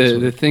 though, with Yeah, that's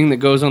the thing that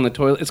goes on the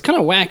toilet. It's kind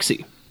of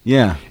waxy.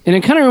 Yeah. And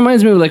it kind of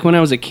reminds me of like when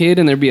I was a kid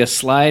and there'd be a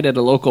slide at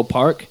a local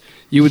park.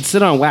 You would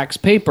sit on wax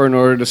paper in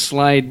order to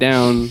slide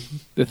down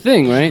the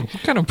thing, right?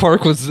 What kind of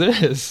park was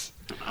this?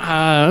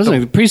 That was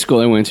like the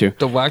preschool I went to.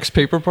 The wax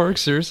paper park?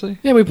 Seriously?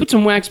 Yeah, we put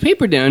some wax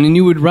paper down and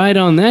you would ride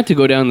on that to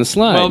go down the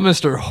slide. Well,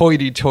 Mr.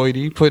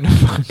 Hoity-toity, putting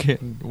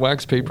fucking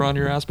wax paper on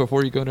your ass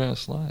before you go down a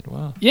slide.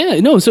 Wow. Yeah,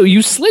 no. So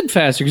you slid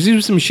faster because these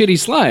were some shitty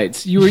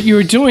slides. You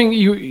were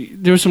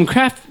doing there was some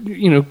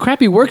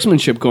crappy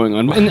workmanship going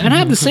on, and I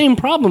have the same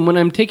problem when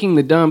I'm taking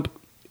the dump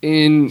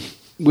in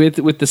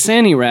with the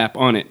Sandy wrap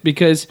on it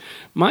because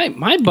my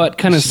butt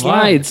kind of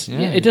slides.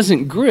 Yeah. Yeah, it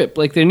doesn't grip.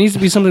 Like there needs to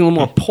be something a little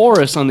more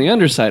porous on the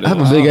underside I of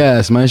have it. a big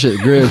ass. My shit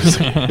grips.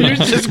 Yours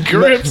just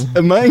grips.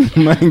 mine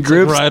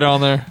grips Right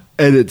on there.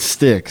 and it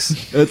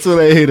sticks. That's what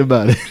I hate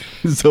about it.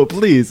 So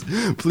please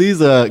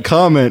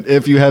comment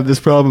if you have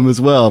this problem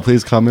as well.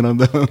 Please comment on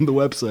the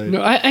website.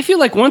 No, I feel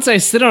like once I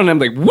sit on it, I'm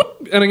like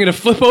whoop, and I'm gonna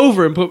flip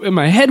over and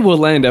my head will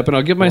land up, and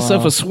I'll give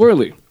myself Wow. a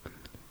swirly.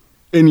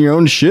 In your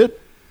own shit?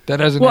 That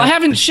hasn't Well, I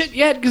happened. haven't shit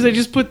yet because I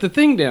just put the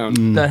thing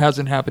down. That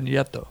hasn't happened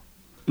yet, though.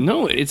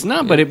 No, it's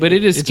not. But it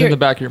is. It's scary. in the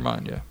back of your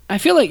mind, yeah. I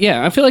feel like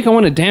I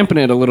want to dampen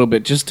it a little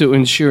bit just to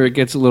ensure it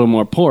gets a little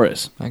more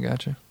porous. I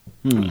got you.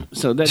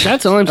 So that's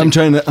all I'm saying. I'm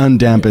trying to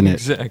undampen it.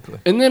 Exactly.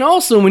 And then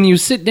also when you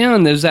sit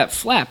down, there's that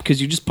flap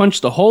because you just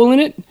punch the hole in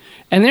it,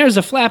 and there's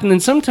a flap. And then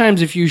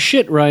sometimes if you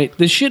shit right,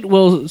 the shit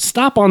will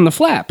stop on the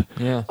flap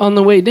Yeah. on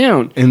the way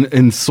down.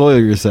 And soil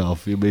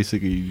yourself. You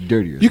basically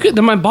dirty yourself. You could.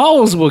 Then my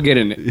balls will get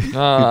in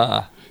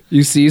it.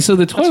 You see, so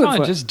the That's toilet. fine.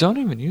 flap- Just don't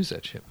even use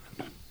that shit.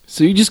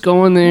 so you just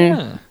go in there.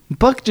 Yeah.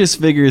 Buck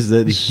just figures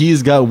that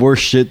he's got worse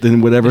shit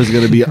than whatever's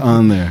going to be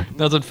on there.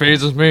 Nothing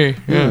phases me.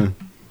 Yeah.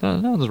 No,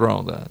 nothing's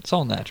wrong with that. It's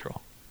all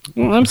natural.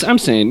 Well, I'm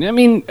saying. I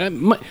mean,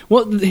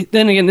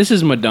 then again, this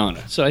is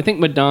Madonna. So I think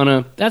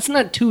Madonna. That's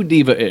not too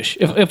diva-ish.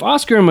 If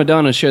Oscar and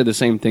Madonna share the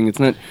same thing, it's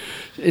not.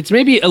 It's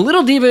maybe a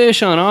little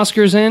diva-ish on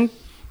Oscar's end,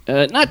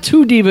 not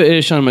too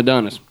diva-ish on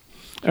Madonna's.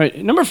 All right,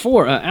 number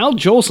 4, Al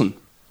Jolson.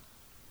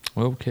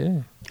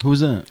 Okay. Who's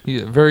that?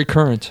 Yeah, very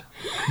current.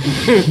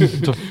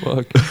 What the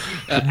fuck?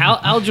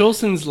 Al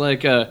Jolson's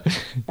like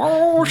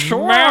oh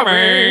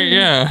sorry,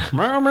 Yeah.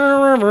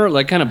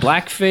 like kind of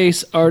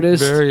blackface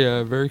artist.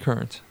 Very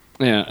current.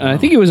 Yeah, I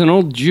think he was an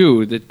old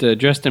Jew that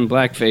dressed in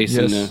blackface.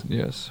 Yes, And,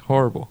 yes.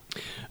 Horrible.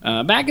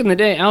 back in the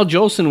day, Al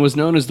Jolson was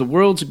known as the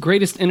world's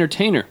greatest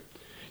entertainer.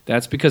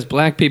 That's because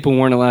black people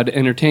weren't allowed to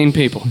entertain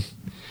people.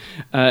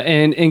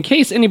 And in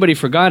case anybody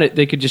forgot it,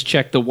 they could just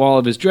check the wall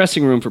of his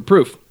dressing room for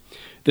proof.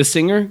 The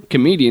singer,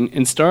 comedian,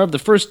 and star of the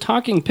first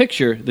talking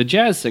picture, The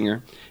Jazz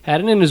Singer,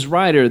 had it in his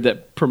rider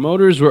that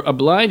promoters were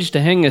obliged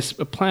to hang a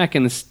plaque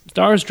in the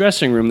star's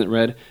dressing room that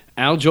read,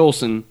 Al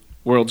Jolson,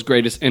 world's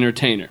greatest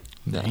entertainer.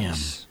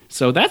 Nice.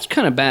 So that's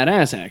kind of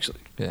badass, actually.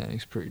 Yeah,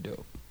 he's pretty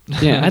dope.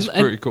 Yeah, That's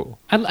pretty cool.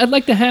 I'd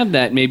like to have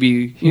that,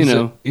 maybe, you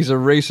know. He's a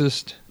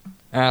racist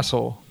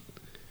asshole,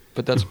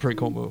 but that's a pretty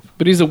cool move.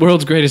 But he's the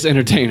world's greatest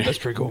entertainer. That's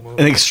a pretty cool move.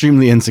 And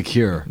extremely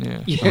insecure. Yeah.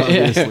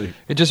 Obviously.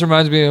 It just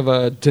reminds me of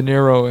De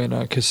Niro in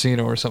a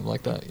Casino or something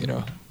like that, you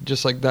know,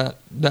 just like that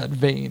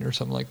vein or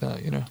something like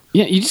that, you know.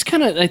 Yeah, you just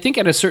kind of, I think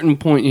at a certain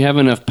point you have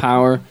enough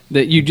power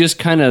that you just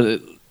kind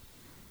of,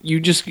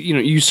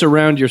 you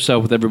surround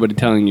yourself with everybody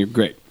telling you you're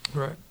great.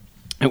 Right.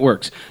 It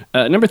works.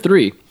 Number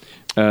 3,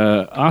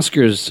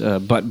 Oscar's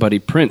butt buddy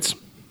Prince.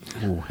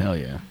 Oh, hell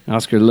yeah.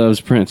 Oscar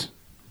loves Prince.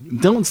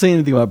 Don't say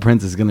anything about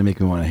Prince is going to make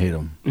me want to hate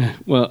him.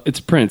 Well, it's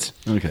Prince.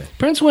 Okay.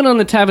 Prince went on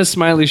the Tavis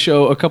Smiley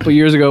show a couple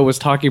years ago, was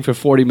talking for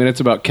 40 minutes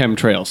about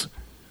chemtrails.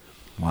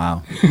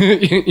 Wow.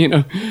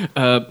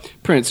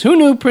 Prince. Who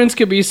knew Prince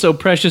could be so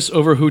precious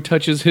over who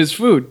touches his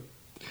food?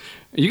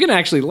 You can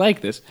actually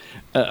like this.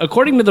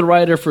 According to the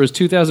writer for his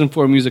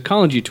 2004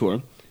 musicology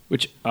tour,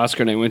 which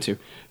Oscar and I went to,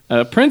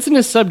 Prince and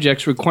his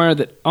subjects require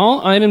that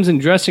all items in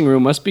dressing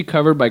room must be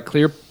covered by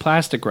clear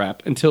plastic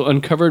wrap until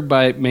uncovered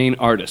by main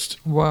artist.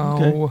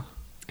 Wow. Okay.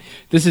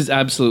 This is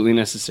absolutely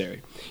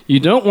necessary. You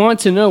don't want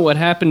to know what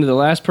happened to the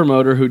last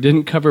promoter who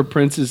didn't cover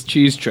Prince's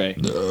cheese tray.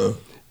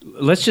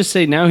 Let's just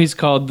say now he's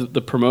called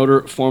the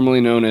promoter formerly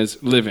known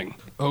as Living.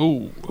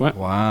 Oh.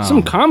 Wow.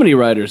 Some comedy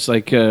writers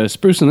like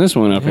sprucing this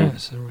one up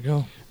Yes, there we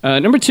go. here.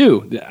 Number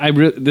 2,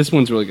 this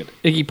one's really good.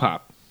 Iggy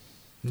Pop.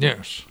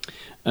 Yes.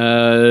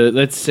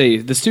 Let's see.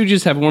 The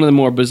Stooges have one of the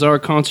more bizarre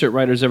concert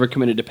writers ever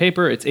committed to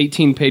paper. It's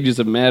 18 pages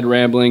of mad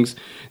ramblings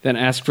that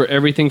ask for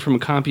everything from a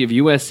copy of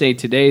USA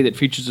Today that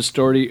features a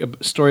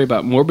story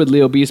about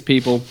morbidly obese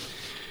people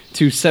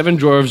to 7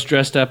 dwarves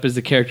dressed up as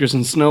the characters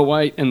in Snow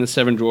White and the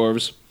 7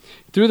 Dwarves.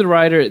 Through the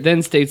writer, it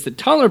then states that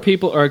taller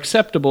people are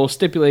acceptable,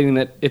 stipulating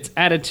that it's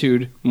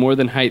attitude more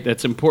than height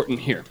that's important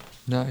here.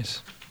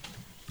 Nice.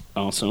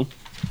 Also,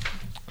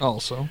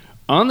 Also.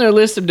 On their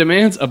list of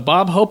demands, a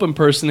Bob Hope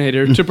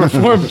impersonator to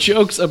perform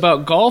jokes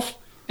about golf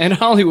and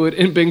Hollywood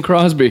and Bing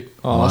Crosby.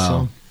 Awesome.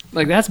 Wow.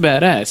 Like, that's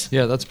badass.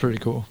 Yeah, that's pretty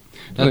cool.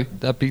 Like-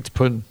 That beats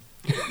pudding.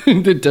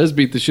 It does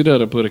beat the shit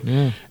out of pudding.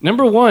 Yeah.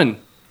 Number 1,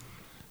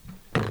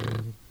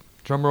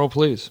 Drum roll,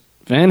 please.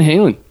 Van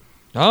Halen.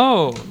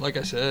 Oh, like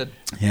I said.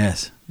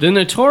 Yes. The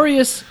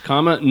notorious,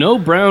 no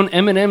brown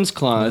M&M's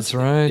clause. That's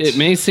right. It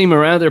may seem a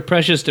rather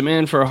precious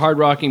demand for a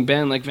hard-rocking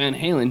band like Van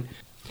Halen.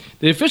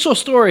 The official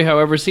story,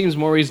 however, seems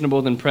more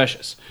reasonable than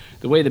precious.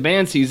 The way the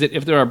band sees it,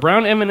 if there are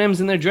brown M&Ms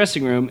in their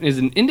dressing room, is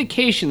an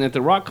indication that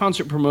the rock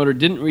concert promoter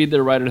didn't read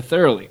their rider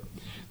thoroughly.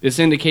 This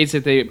indicates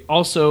that they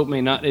also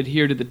may not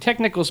adhere to the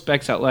technical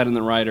specs outlined in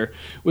the rider,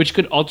 which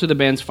could alter the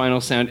band's final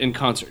sound in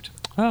concert.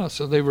 Oh,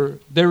 so they were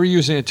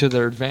using it to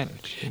their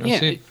advantage. You know? Yeah,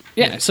 See?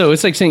 yeah. So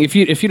it's like saying if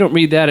you don't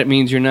read that, it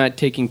means you're not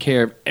taking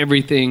care of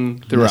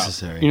everything throughout.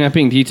 Necessary. You're not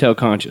being detail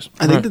conscious.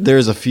 I think that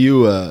there's a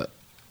few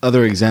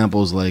other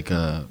examples, like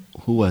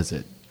who was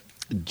it?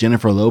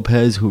 Jennifer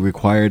Lopez, who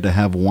required to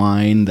have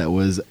wine that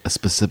was a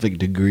specific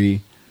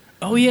degree.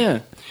 Oh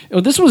yeah.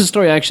 Oh, this was a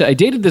story actually. I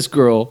dated this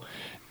girl,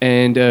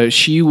 and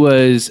she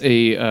was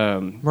a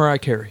Mariah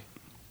Carey.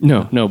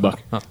 no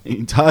Buck.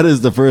 Todd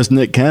is the first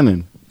Nick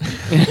Cannon.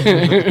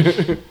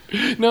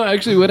 No,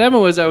 actually, what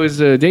happened was I was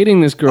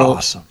dating this girl.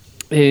 Awesome.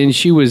 And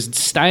she was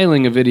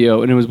styling a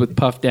video, and it was with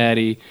Puff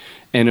Daddy,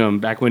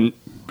 and back when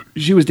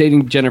she was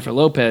dating Jennifer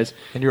Lopez.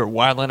 And you were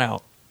wilding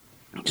out.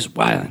 Just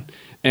wilding.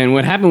 And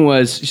what happened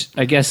was,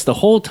 I guess the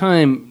whole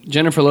time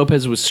Jennifer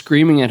Lopez was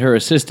screaming at her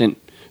assistant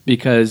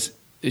because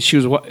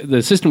the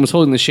assistant was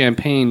holding the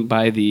champagne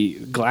by the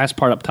glass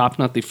part up top,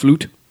 not the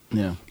flute.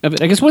 Yeah. Of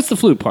it. I guess what's the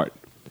flute part?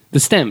 The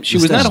stem. She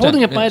was stem. not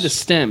holding it by Yes. the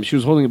stem. She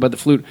was holding it by the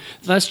flute,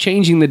 thus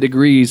changing the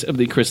degrees of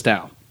the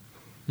cristal.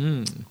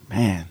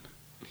 Man.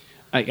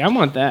 Like, I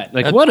want that.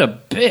 Like, That- what a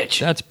bitch.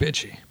 That's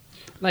bitchy.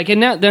 Like,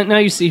 and now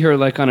you see her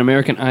like on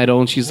American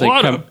Idol, and she's like,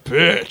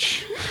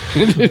 bitch.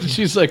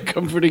 she's like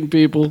comforting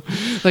people.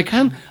 Like,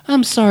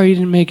 I'm sorry you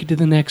didn't make it to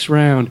the next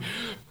round.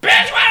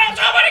 Bitch, why don't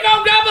somebody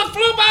go grab the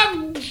flute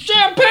by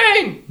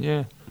champagne?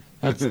 Yeah.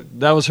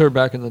 That was her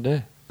back in the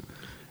day.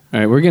 All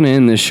right, we're gonna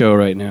end this show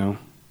right now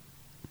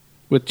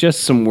with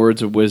just some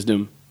words of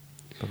wisdom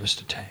By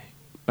Mr. Tang.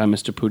 by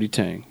Mr. Pootie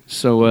Tang.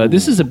 So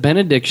this is a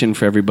benediction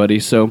for everybody.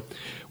 So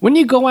when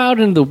you go out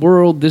into the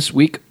world this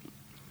week,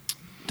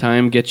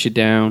 time gets you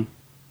down,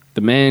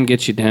 the man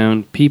gets you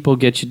down, people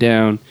get you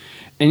down,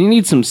 and you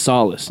need some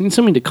solace. You need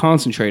something to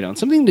concentrate on,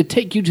 something to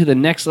take you to the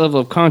next level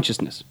of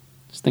consciousness.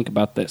 Just think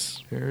about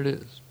this. Here it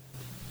is.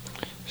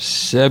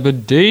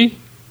 Zebedee.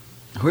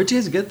 Where'd you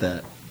guys get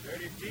that?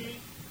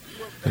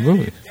 The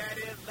movie.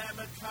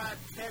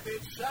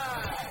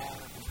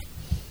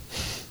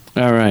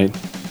 All right.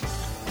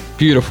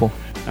 Beautiful.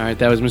 All right,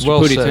 that was Mr.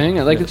 Well Pootie said. Tang.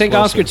 I'd like to Yes, thank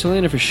well Oscar said.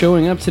 Chelena for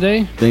showing up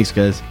today. Thanks,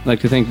 guys. I'd like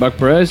to thank Buck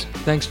Perez.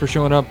 Thanks for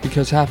showing up,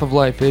 because half of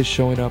life is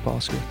showing up,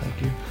 Oscar. Thank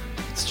you.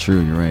 It's true.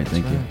 You're right.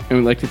 Thank you. And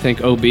we'd like to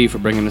thank OB for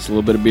bringing us a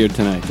little bit of beer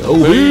tonight.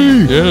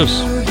 Yes.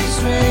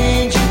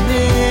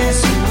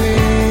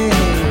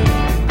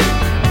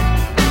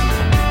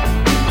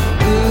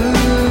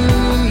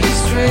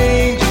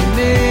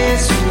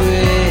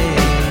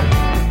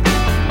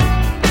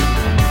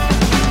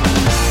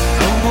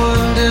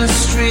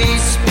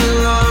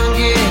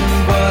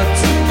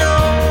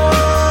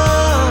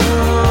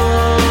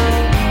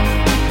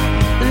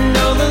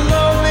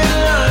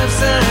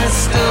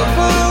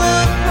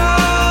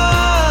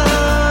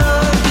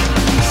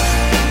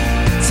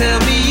 Tell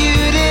me you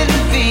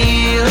didn't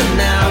feel,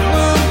 now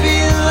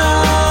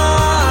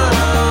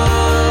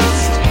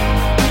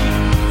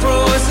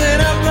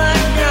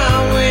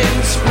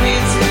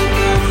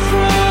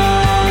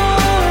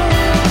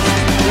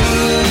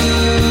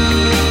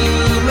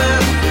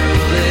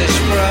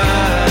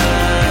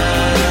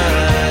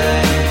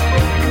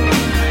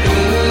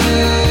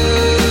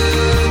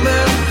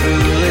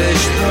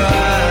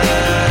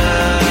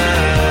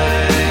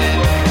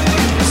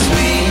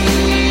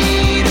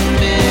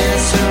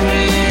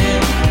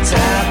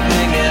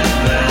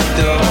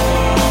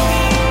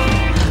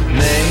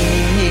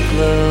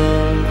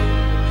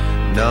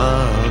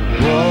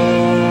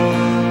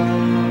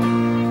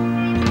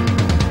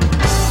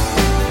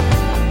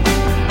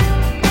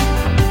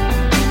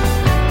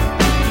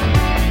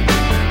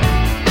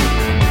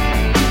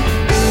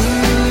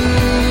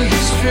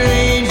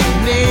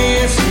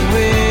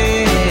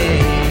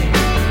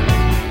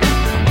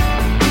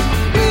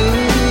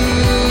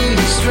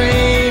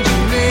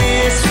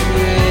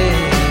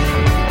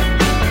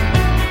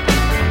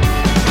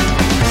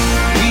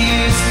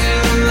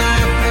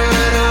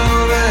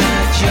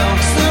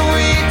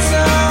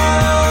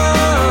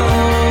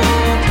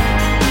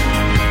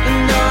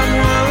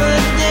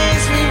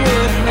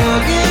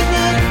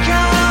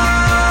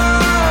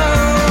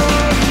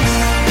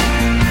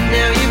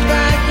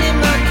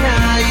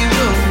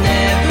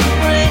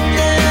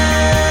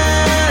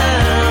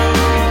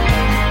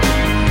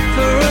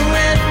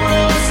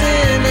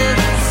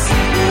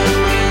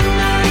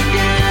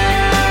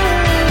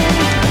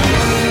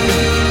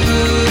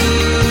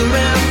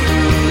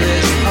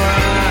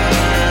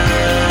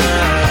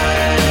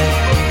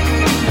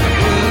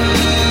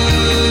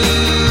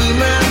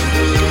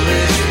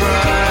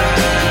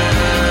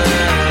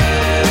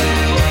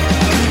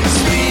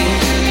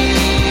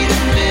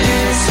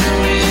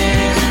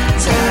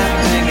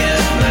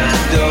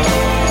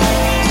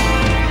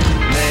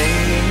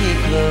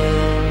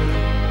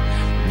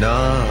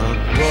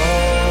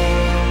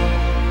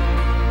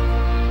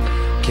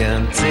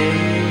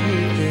take